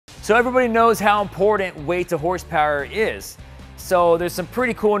So everybody knows how important weight to horsepower is. So there's some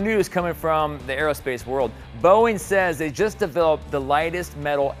pretty cool news coming from the aerospace world. Boeing says they just developed the lightest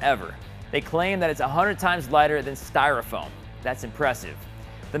metal ever. They claim that it's 100 times lighter than styrofoam. That's impressive.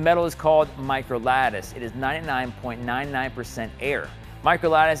 The metal is called microlattice. It is 99.99% air.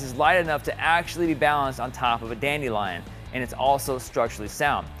 Microlattice is light enough to actually be balanced on top of a dandelion, and it's also structurally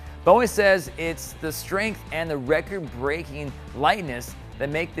sound. Boeing says it's the strength and the record-breaking lightness that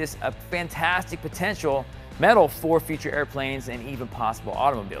make this a fantastic potential metal for future airplanes and even possible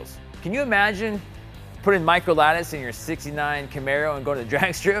automobiles. Can you imagine putting microlattice in your '69 Camaro and going to the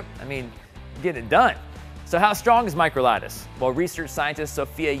drag strip? I mean, get it done. So how strong is microlattice? Well, research scientist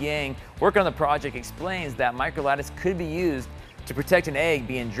Sophia Yang, working on the project, explains that microlattice could be used to protect an egg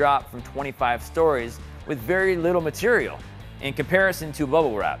being dropped from 25 stories with very little material in comparison to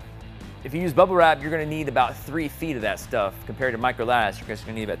bubble wrap. If you use bubble wrap, you're going to need about 3 feet of that stuff. Compared to microlattice, you're just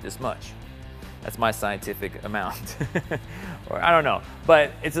going to need about this much. That's my scientific amount. Or I don't know.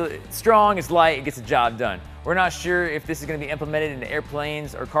 But it's strong, it's light, it gets the job done. We're not sure if this is going to be implemented into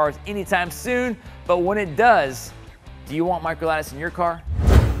airplanes or cars anytime soon, but when it does, do you want microlattice in your car?